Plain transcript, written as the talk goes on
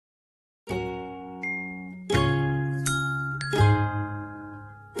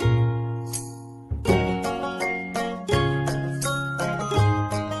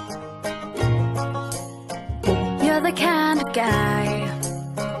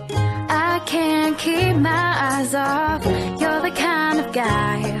keep my eyes off. You're the kind of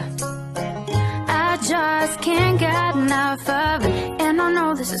guy I just can't get enough of. And I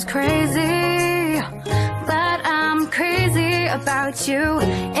know this is crazy, but I'm crazy about you.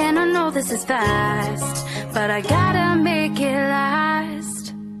 And I know this is fast, but I gotta make it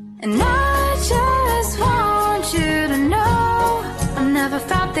last. And I just want you to know I've never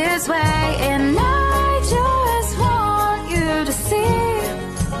felt this way. And I just want you to see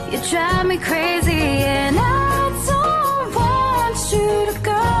you drive me crazy. And I don't want you to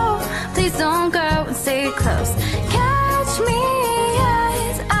go. Please don't go and stay close. Catch me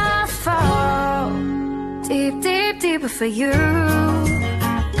as I fall deep, deep, deeper for you.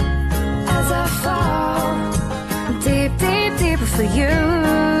 As I fall deep, deep, deeper for you.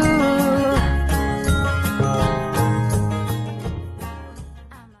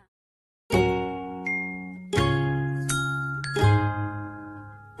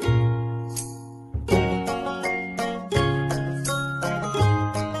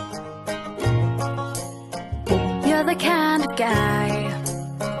 You're the kind of guy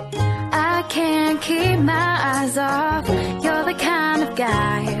I can't keep my eyes off. You're the kind of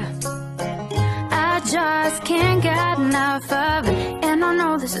guy I just can't get enough of. And I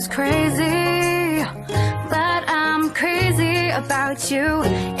know this is crazy, but I'm crazy about you.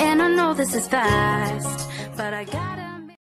 And I know this is fast, but I gotta